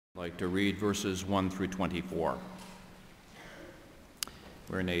I'd like to read verses 1 through 24.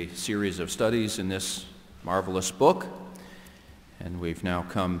 We're in a series of studies in this marvelous book, and we've now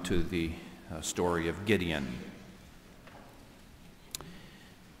come to the story of Gideon.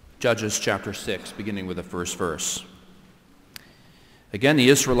 Judges chapter 6, beginning with the first verse. Again, the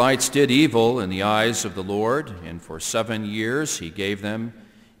Israelites did evil in the eyes of the Lord, and for 7 years he gave them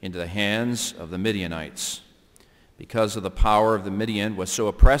into the hands of the Midianites. Because of the power of the Midian was so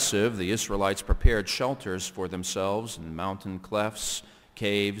oppressive, the Israelites prepared shelters for themselves in mountain clefts,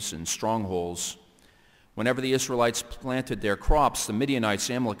 caves, and strongholds. Whenever the Israelites planted their crops, the Midianites,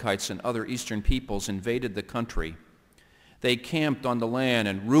 Amalekites, and other eastern peoples invaded the country. They camped on the land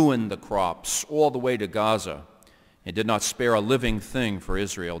and ruined the crops all the way to Gaza, and did not spare a living thing for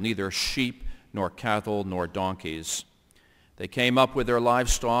Israel, neither sheep nor cattle nor donkeys. They came up with their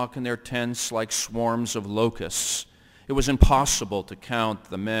livestock and their tents like swarms of locusts. It was impossible to count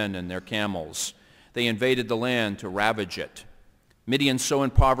the men and their camels. They invaded the land to ravage it. Midian so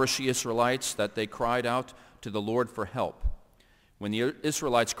impoverished the Israelites that they cried out to the Lord for help. When the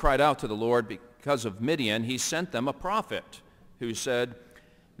Israelites cried out to the Lord because of Midian, he sent them a prophet who said,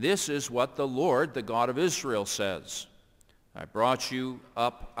 "This is what the Lord, the God of Israel, says. I brought you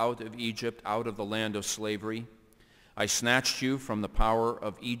up out of Egypt, out of the land of slavery. I snatched you from the power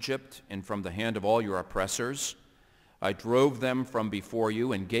of Egypt and from the hand of all your oppressors. I drove them from before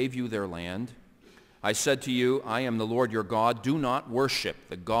you and gave you their land. I said to you, I am the Lord your God. Do not worship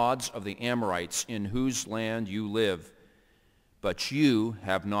the gods of the Amorites in whose land you live. But you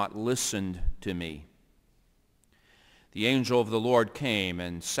have not listened to me." The angel of the Lord came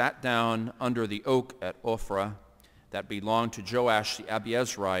and sat down under the oak at Ophrah that belonged to Joash the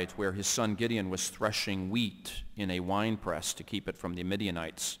Abiezrite, where his son Gideon was threshing wheat in a winepress to keep it from the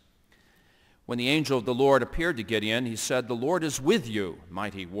Midianites. When the angel of the Lord appeared to Gideon, he said, "The Lord is with you,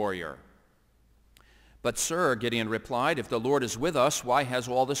 mighty warrior." "But sir," Gideon replied, "if the Lord is with us, why has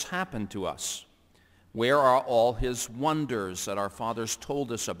all this happened to us? Where are all his wonders that our fathers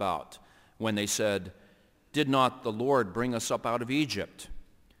told us about when they said, 'Did not the Lord bring us up out of Egypt?'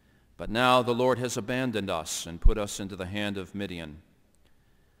 But now the Lord has abandoned us and put us into the hand of Midian."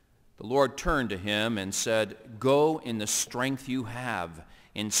 The Lord turned to him and said, "Go in the strength you have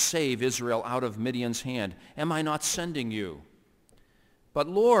and save Israel out of Midian's hand. Am I not sending you?" "But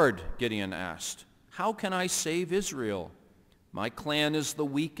Lord," Gideon asked, "how can I save Israel? My clan is the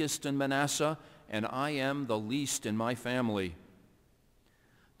weakest in Manasseh, and I am the least in my family."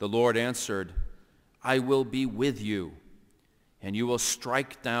 The Lord answered, "I will be with you, and you will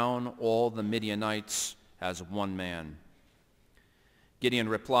strike down all the Midianites as one man." Gideon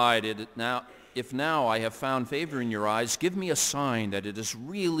replied, "If now I have found favor in your eyes, give me a sign that it is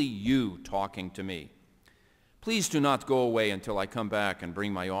really you talking to me. Please do not go away until I come back and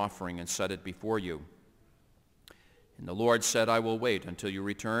bring my offering and set it before you." And the Lord said, "I will wait until you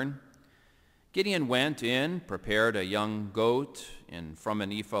return." Gideon went in, prepared a young goat, and from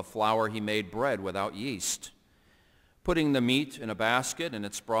an ephah of flour he made bread without yeast. Putting the meat in a basket and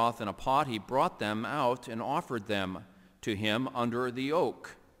its broth in a pot, he brought them out and offered them to him under the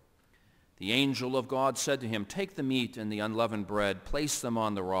oak. The angel of God said to him, "Take the meat and the unleavened bread, place them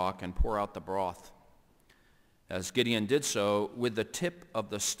on the rock, and pour out the broth." As Gideon did so, with the tip of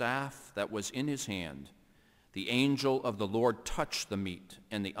the staff that was in his hand, the angel of the Lord touched the meat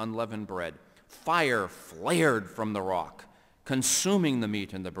and the unleavened bread. Fire flared from the rock, consuming the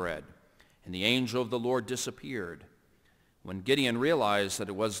meat and the bread, and the angel of the Lord disappeared. When Gideon realized that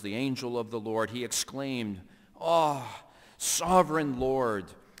it was the angel of the Lord, he exclaimed, "Oh, sovereign Lord,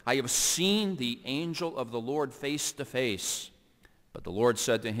 I have seen the angel of the Lord face to face." But the Lord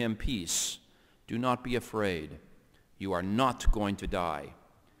said to him, "Peace, do not be afraid. You are not going to die."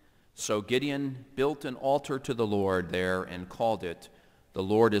 So Gideon built an altar to the Lord there and called it, "The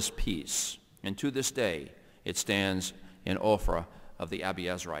Lord is Peace." And to this day it stands in Ophrah of the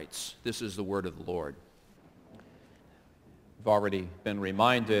Abiezrites. This is the word of the Lord. We've already been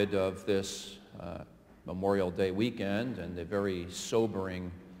reminded of this Memorial Day weekend and the very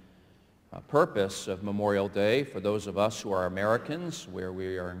sobering purpose of Memorial Day for those of us who are Americans, where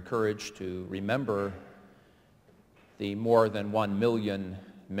we are encouraged to remember the more than 1 million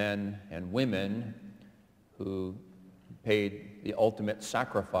men and women who paid the ultimate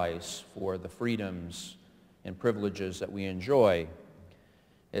sacrifice for the freedoms and privileges that we enjoy.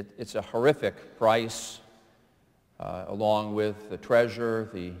 It's a horrific price, along with the treasure,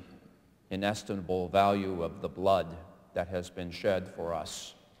 the inestimable value of the blood that has been shed for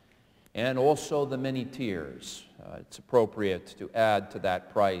us, and also the many tears. It's appropriate to add to that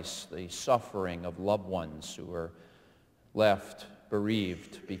price the suffering of loved ones who were left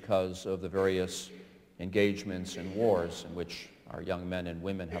bereaved because of the various engagements and wars in which our young men and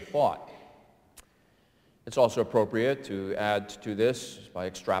women have fought. It's also appropriate to add to this, by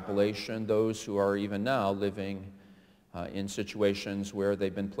extrapolation, those who are even now living in situations where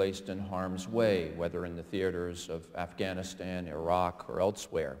they've been placed in harm's way, whether in the theaters of Afghanistan, Iraq, or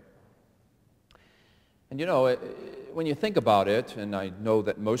elsewhere. And you know, when you think about it, and I know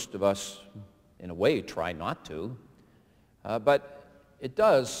that most of us, in a way, try not to, but it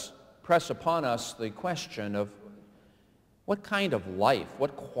does press upon us the question of what kind of life,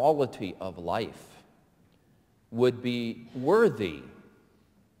 what quality of life would be worthy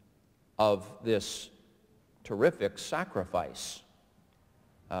of this terrific sacrifice.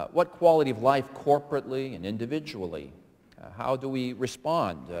 What quality of life corporately and individually? How do we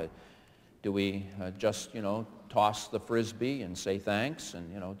respond? Do we just, toss the frisbee and say thanks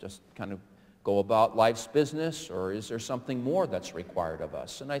and, just kind of go about life's business? Or is there something more that's required of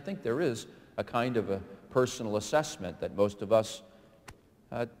us? And I think there is a kind of a personal assessment that most of us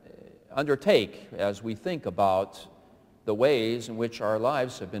undertake as we think about the ways in which our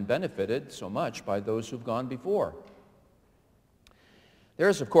lives have been benefited so much by those who've gone before. There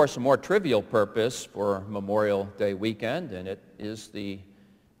is, of course, a more trivial purpose for Memorial Day weekend, and it is the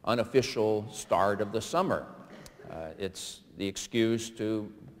unofficial start of the summer. It's the excuse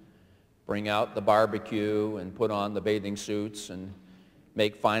to bring out the barbecue and put on the bathing suits and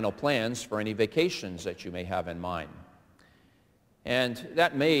make final plans for any vacations that you may have in mind. And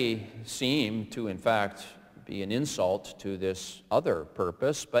that may seem to, in fact, be an insult to this other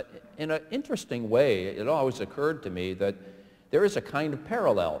purpose, but in an interesting way, it always occurred to me that there is a kind of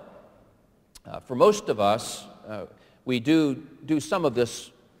parallel. For most of us, we do some of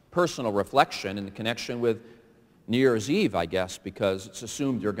this personal reflection in connection with New Year's Eve, I guess, because it's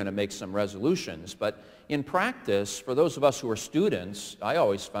assumed you're going to make some resolutions. But in practice, for those of us who are students, I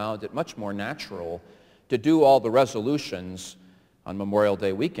always found it much more natural to do all the resolutions on Memorial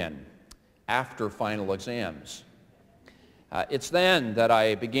Day weekend after final exams. It's then that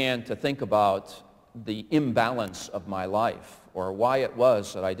I began to think about the imbalance of my life, or why it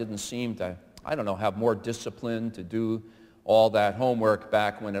was that I didn't seem to, have more discipline to do all that homework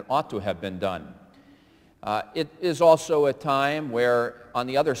back when it ought to have been done. It is also a time where, on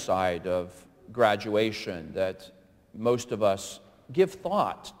the other side of graduation, that most of us give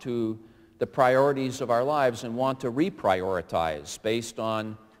thought to the priorities of our lives and want to reprioritize based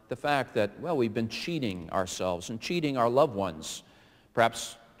on the fact that, well, we've been cheating ourselves and cheating our loved ones,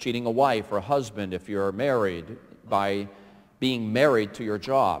 perhaps cheating a wife or a husband if you're married by being married to your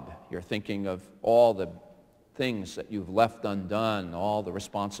job. You're thinking of all the things that you've left undone, all the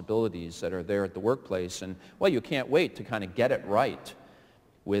responsibilities that are there at the workplace, and, well, you can't wait to kind of get it right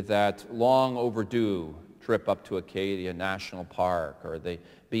with that long overdue trip up to Acadia National Park or the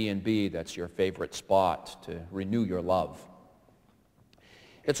B&B that's your favorite spot to renew your love.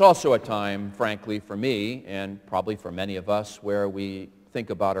 It's also a time, frankly, for me, and probably for many of us, where we think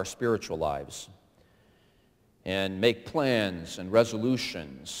about our spiritual lives and make plans and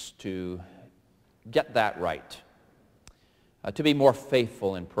resolutions to get that right, to be more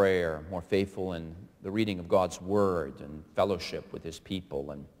faithful in prayer, more faithful in the reading of God's Word and fellowship with His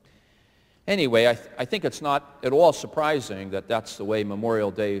people. And anyway, I think it's not at all surprising that that's the way Memorial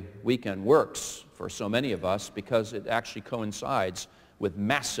Day weekend works for so many of us, because it actually coincides with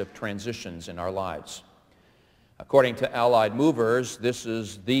massive transitions in our lives. According to Allied Movers, this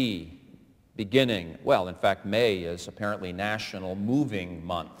is the beginning. Well, in fact, May is apparently National Moving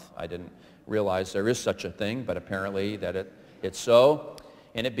Month. I didn't realize there is such a thing, but apparently that it's so.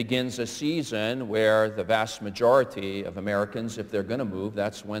 And it begins a season where the vast majority of Americans, if they're going to move,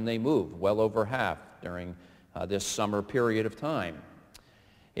 that's when they move, well over half during this summer period of time.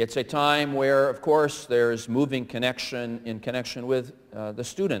 It's a time where, of course, there's moving connection in connection with the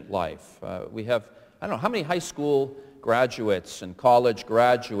student life. We have, I don't know, how many high school graduates and college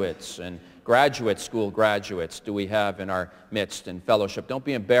graduates and graduate school graduates do we have in our midst in fellowship? Don't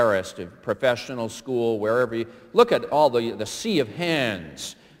be embarrassed. If professional school, wherever you look at all the sea of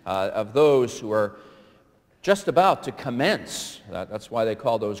hands of those who are just about to commence. That's why they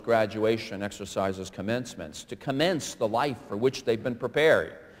call those graduation exercises commencements, to commence the life for which they've been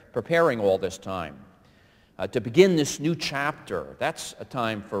preparing all this time. To begin this new chapter, that's a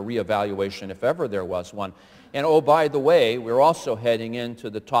time for reevaluation if ever there was one. And oh, by the way, we're also heading into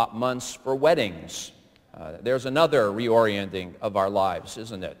the top months for weddings. There's another reorienting of our lives,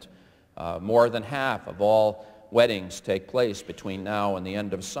 isn't it? More than half of all weddings take place between now and the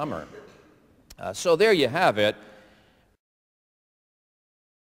end of summer. So there you have it.